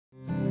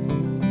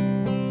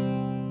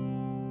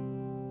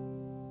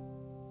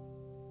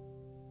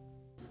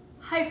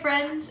Hi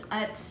friends,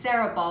 it's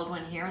Sarah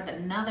Baldwin here with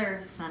another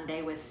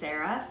Sunday with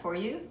Sarah for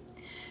you.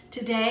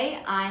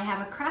 Today I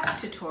have a craft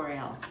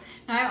tutorial.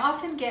 Now I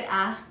often get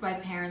asked by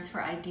parents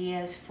for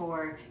ideas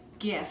for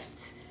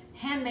gifts,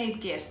 handmade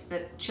gifts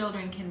that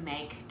children can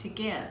make to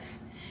give.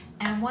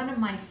 And one of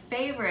my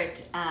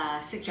favorite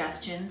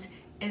suggestions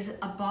is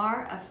a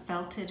bar of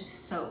felted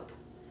soap.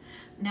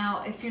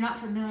 Now if you're not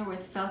familiar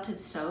with felted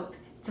soap,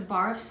 it's a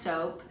bar of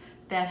soap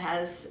that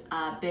has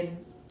been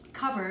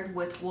covered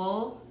with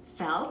wool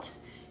felt,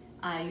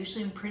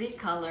 usually in pretty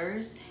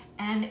colors,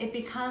 and it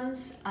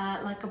becomes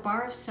like a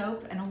bar of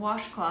soap and a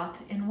washcloth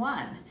in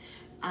one.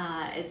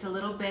 It's a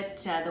little bit,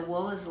 the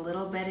wool is a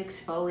little bit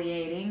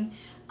exfoliating.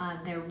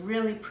 They're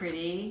really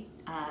pretty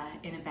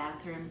in a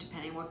bathroom,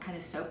 depending what kind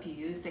of soap you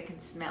use. They can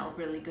smell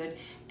really good,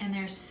 and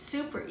they're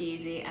super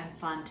easy and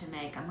fun to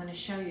make. I'm going to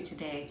show you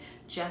today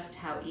just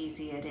how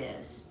easy it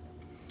is.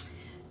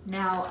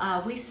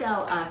 Now, we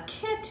sell a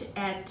kit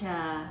at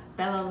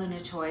Bella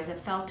Luna Toys, a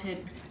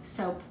felted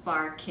soap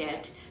bar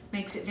kit.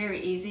 Makes it very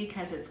easy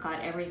because it's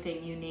got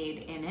everything you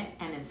need in it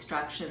and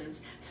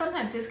instructions.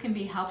 Sometimes this can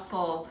be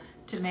helpful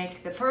to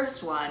make the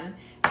first one,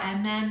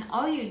 and then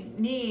all you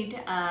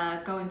need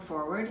going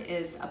forward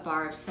is a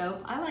bar of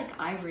soap. I like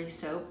ivory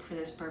soap for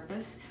this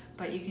purpose,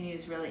 but you can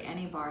use really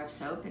any bar of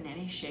soap in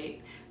any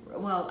shape.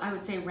 Well, I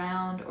would say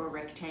round or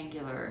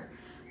rectangular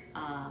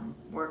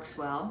works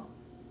well.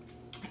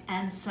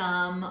 And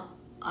some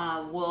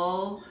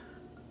wool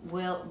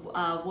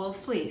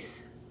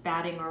fleece,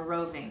 batting or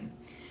roving.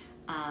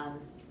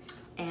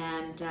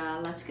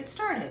 Let's get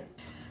started.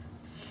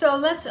 So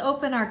let's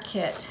open our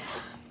kit.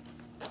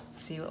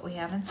 See what we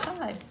have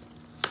inside.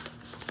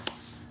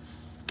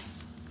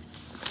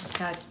 You've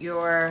got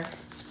your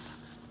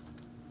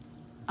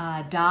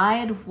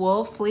dyed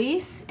wool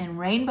fleece in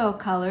rainbow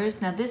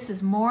colors. Now this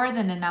is more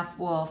than enough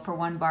wool for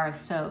one bar of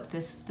soap.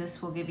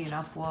 This will give you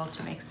enough wool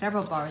to make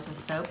several bars of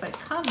soap, but it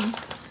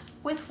comes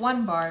with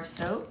one bar of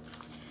soap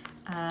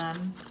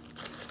and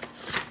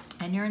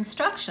your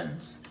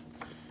instructions.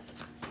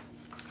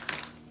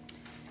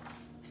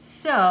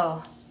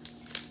 So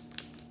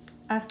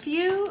a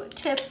few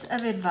tips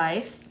of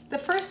advice. The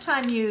first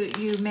time you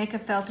make a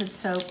felted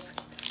soap,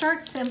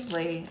 start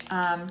simply.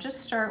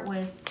 Just start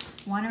with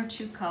one or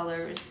two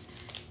colors.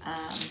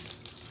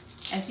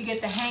 As you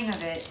get the hang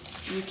of it,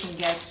 you can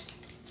get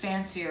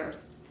fancier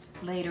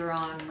later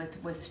on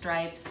with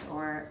stripes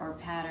or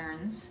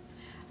patterns.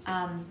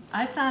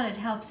 I found it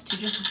helps to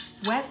just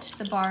wet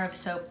the bar of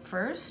soap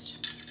first.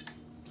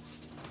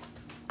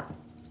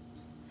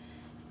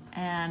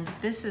 And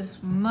this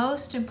is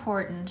most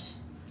important.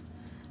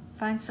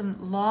 Find some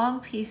long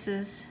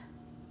pieces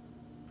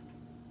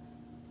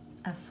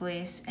of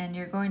fleece, and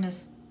you're going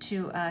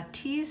to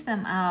tease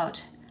them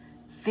out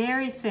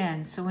very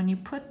thin. So when you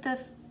put the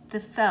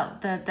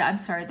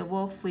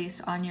wool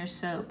fleece on your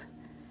soap,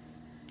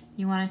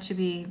 you want it to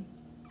be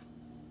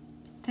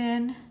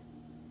thin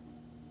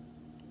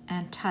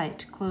and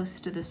tight,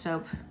 close to the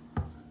soap.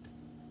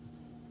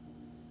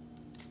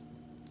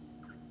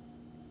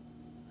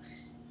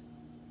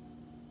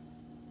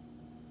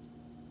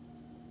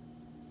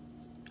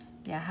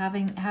 Yeah,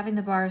 having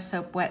the bar of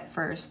soap wet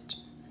first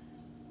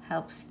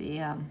helps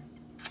the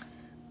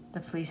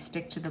fleece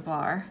stick to the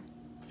bar.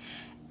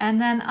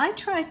 And then I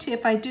try to,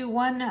 if I do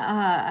one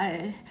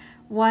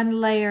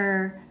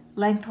layer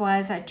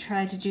lengthwise, I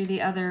try to do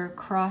the other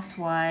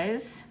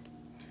crosswise,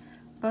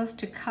 both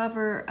to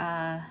cover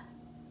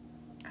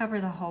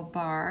the whole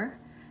bar,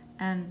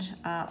 and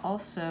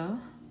also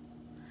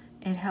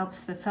it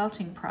helps the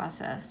felting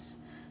process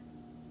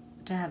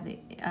to have the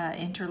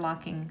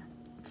interlocking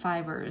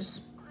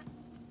fibers.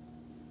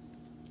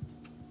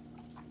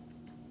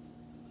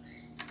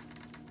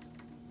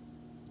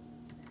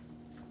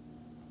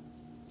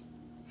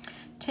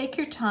 Take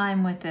your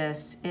time with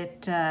this.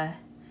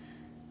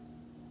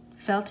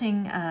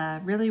 Felting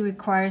really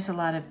requires a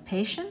lot of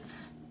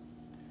patience.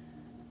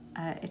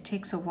 It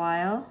takes a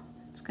while.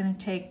 It's going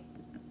to take,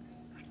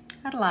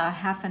 not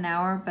half an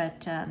hour,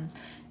 but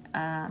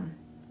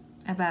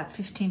about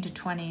 15 to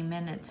 20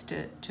 minutes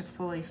to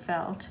fully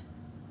felt.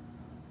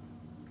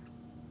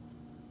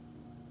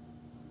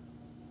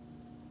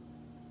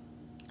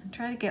 And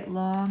try to get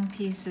long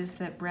pieces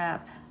that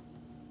wrap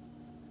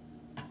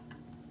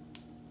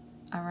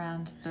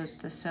around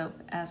the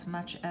soap as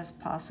much as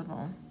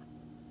possible.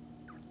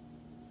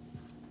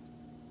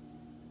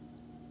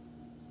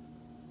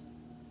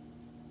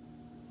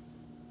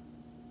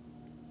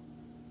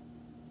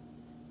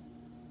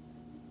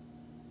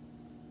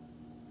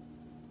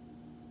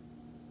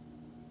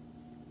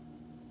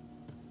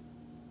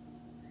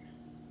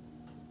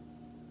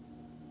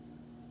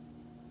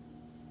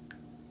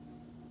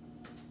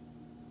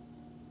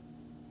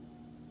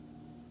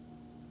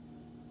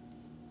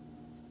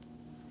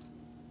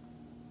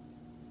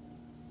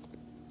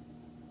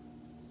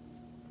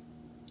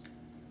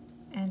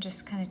 And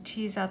just kind of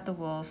tease out the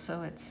wool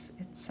so it's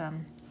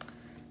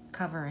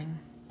covering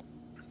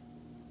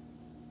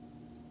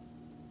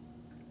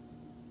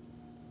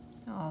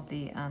all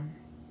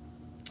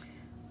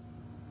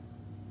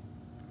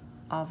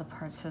all the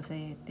parts of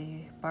the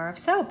bar of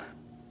soap.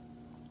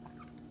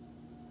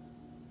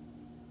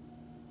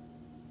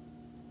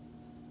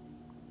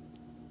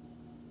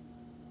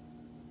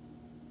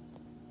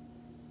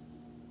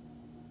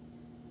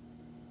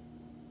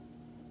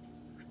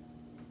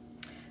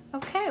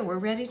 Okay, we're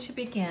ready to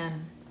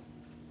begin.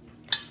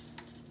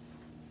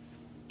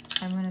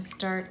 I'm going to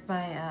start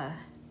by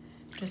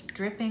just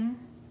dripping.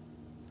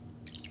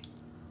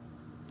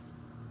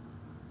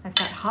 I've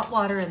got hot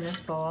water in this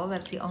bowl.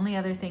 That's the only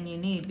other thing you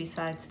need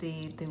besides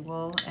the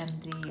wool and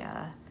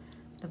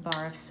the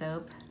bar of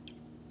soap.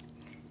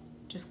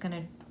 Just going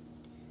to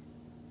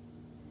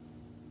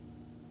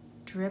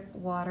drip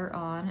water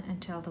on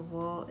until the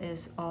wool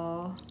is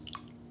all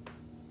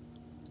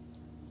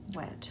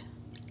wet.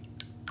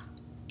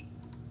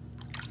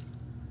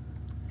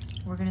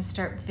 We're going to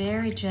start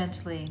very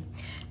gently.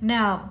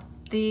 Now,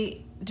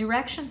 the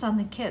directions on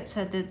the kit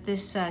said that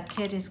this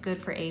kit is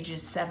good for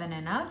ages 7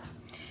 and up,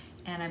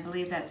 and I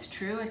believe that's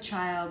true. A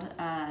child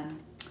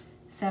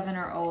 7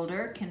 or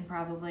older can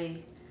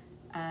probably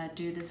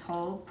do this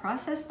whole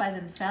process by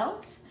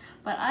themselves,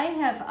 but I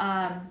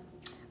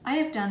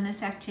have done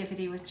this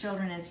activity with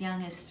children as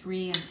young as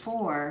 3 and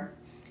 4,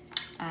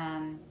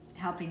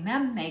 helping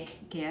them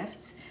make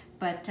gifts.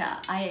 But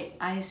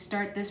I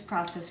start this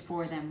process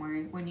for them,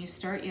 where when you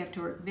start, you have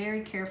to work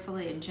very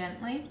carefully and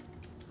gently.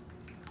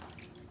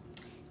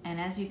 And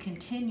as you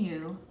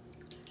continue,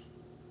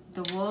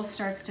 the wool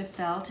starts to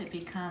felt. It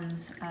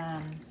becomes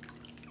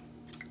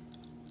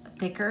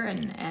thicker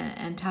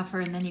and tougher,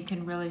 and then you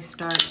can really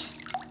start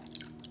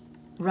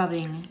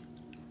rubbing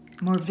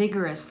more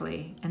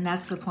vigorously. And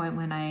that's the point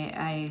when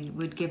I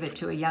would give it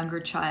to a younger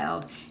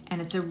child.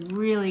 And it's a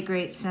really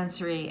great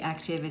sensory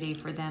activity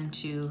for them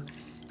to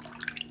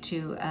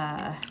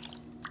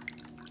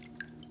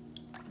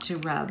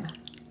rub.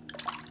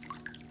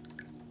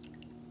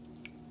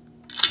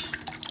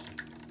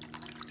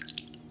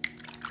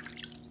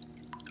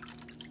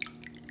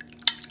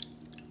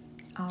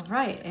 All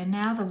right, and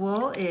now the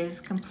wool is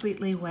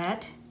completely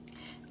wet.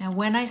 Now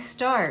when I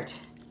start,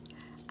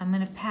 I'm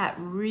going to pat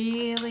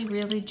really,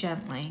 really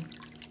gently,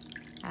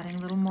 adding a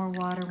little more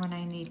water when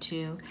I need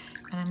to,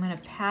 and I'm going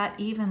to pat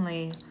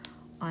evenly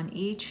on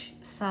each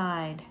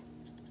side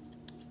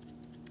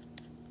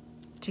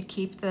to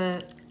keep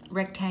the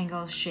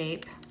rectangle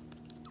shape.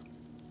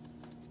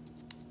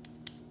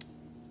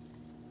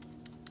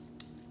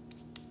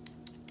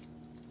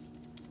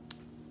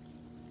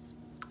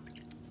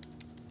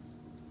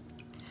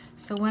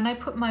 So when I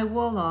put my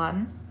wool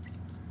on,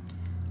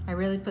 I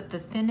really put the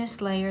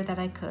thinnest layer that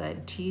I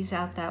could, tease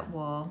out that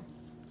wool.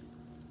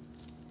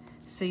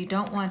 So you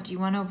want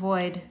to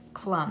avoid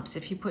clumps.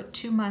 If you put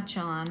too much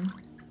on,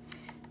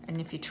 and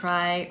if you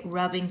try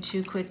rubbing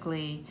too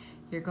quickly,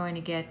 you're going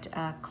to get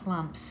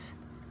clumps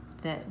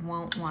that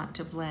won't want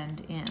to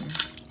blend in.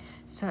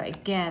 So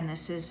again,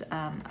 this is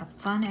a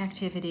fun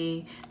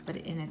activity,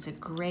 and it's a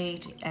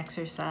great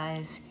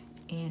exercise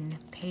in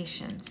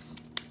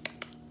patience.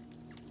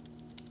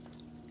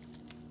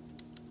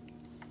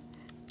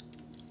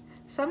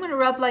 So I'm going to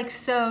rub like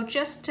so,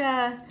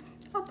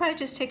 I'll probably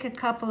just take a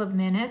couple of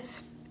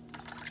minutes.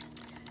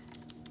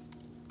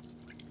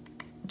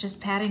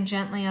 Just patting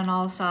gently on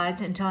all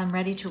sides until I'm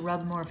ready to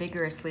rub more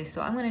vigorously.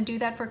 So I'm going to do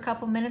that for a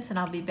couple minutes and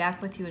I'll be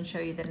back with you and show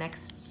you the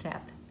next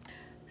step.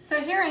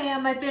 So here I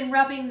am. I've been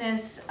rubbing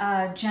this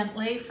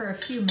gently for a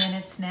few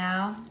minutes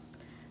now,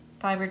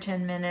 5 or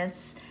 10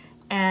 minutes.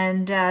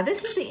 And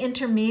this is the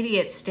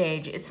intermediate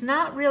stage. It's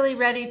not really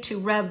ready to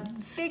rub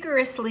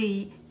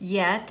vigorously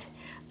yet,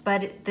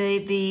 but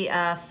the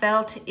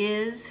felt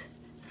is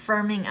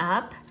firming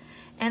up.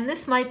 And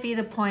this might be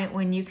the point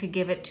when you could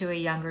give it to a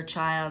younger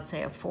child,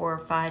 say a 4 or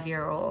 5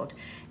 year old.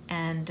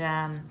 And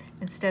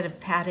instead of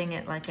patting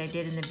it like I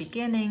did in the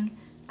beginning,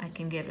 I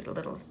can give it a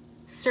little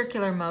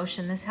circular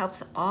motion. This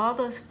helps all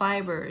those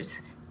fibers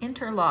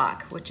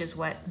interlock, which is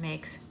what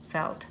makes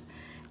felt.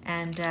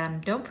 And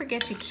don't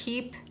forget to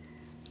keep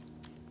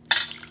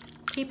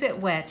it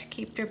wet.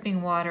 Keep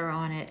dripping water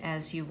on it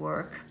as you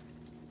work.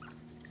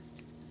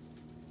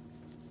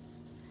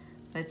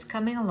 But it's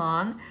coming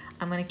along.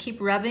 I'm going to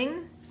keep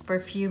rubbing for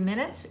a few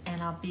minutes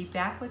and I'll be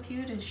back with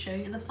you to show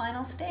you the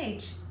final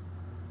stage.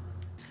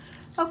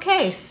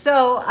 Okay,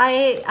 so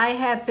I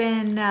have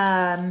been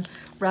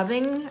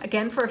rubbing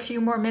again for a few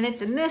more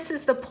minutes, and this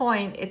is the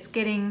point. It's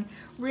getting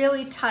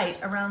really tight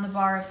around the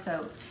bar of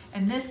soap,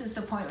 and this is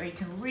the point where you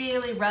can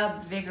really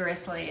rub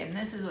vigorously, and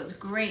this is what's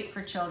great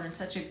for children.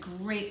 Such a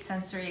great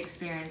sensory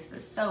experience, the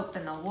soap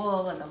and the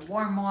wool and the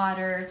warm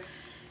water.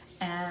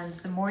 And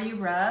the more you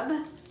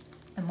rub,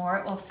 the more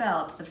it will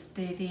felt.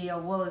 The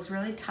wool is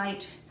really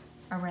tight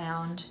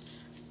around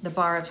the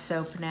bar of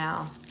soap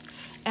now.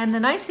 And the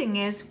nice thing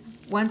is,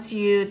 once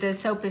the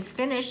soap is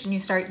finished and you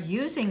start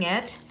using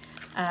it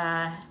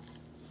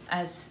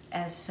as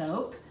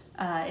soap,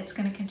 it's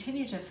going to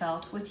continue to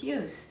felt with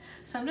use.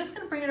 So I'm just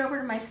going to bring it over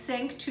to my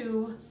sink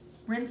to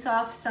rinse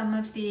off some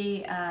of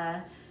the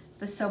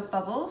soap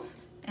bubbles,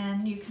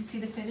 and you can see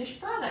the finished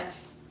product.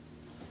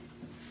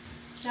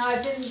 Now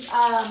I've been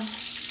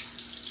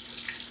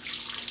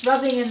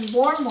rubbing in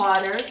warm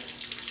water,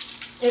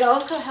 it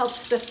also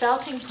helps the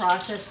felting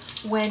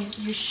process when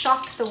you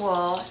shock the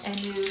wool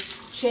and you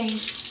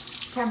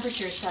change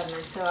temperature suddenly.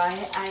 So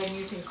I am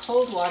using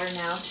cold water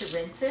now to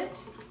rinse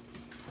it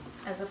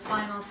as a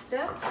final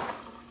step.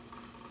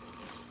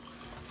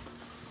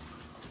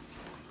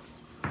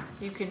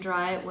 You can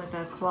dry it with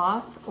a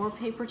cloth or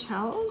paper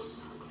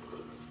towels.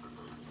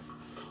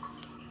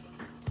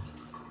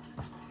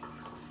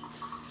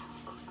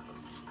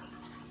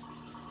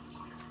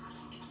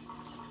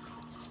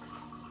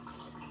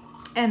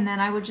 And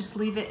then I would just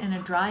leave it in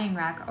a drying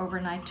rack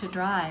overnight to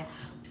dry.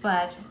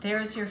 But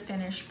there's your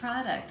finished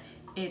product.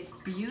 It's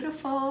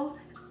beautiful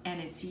and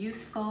it's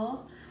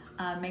useful,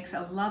 makes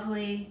a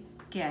lovely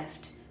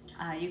gift.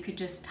 You could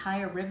just tie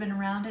a ribbon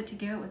around it to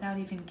give it without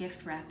even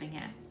gift wrapping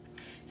it.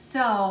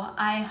 So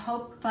I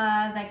hope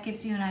that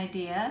gives you an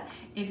idea.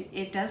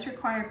 It does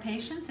require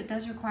patience, it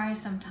does require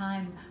some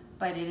time,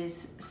 but it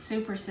is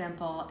super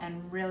simple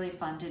and really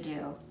fun to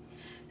do.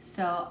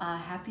 So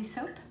happy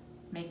soap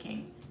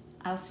making.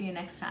 I'll see you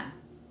next time.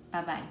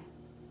 Bye-bye.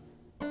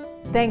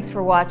 Thanks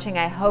for watching.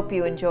 I hope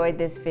you enjoyed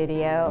this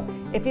video.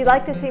 If you'd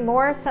like to see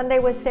more Sunday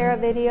with Sarah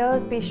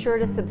videos, be sure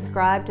to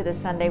subscribe to the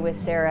Sunday with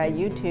Sarah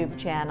YouTube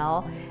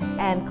channel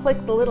and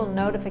click the little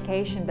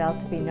notification bell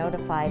to be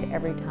notified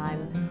every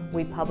time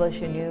we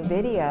publish a new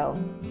video.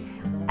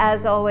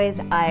 As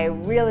always, I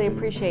really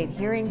appreciate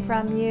hearing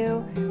from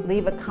you.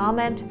 Leave a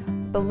comment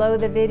below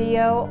the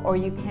video, or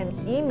you can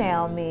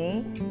email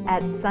me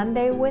at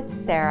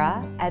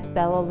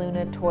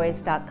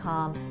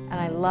sundaywithsarah@bellalunatoys.com, and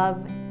I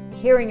love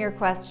hearing your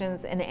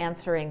questions and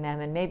answering them,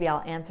 and maybe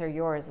I'll answer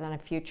yours on a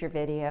future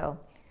video.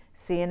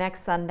 See you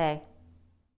next Sunday.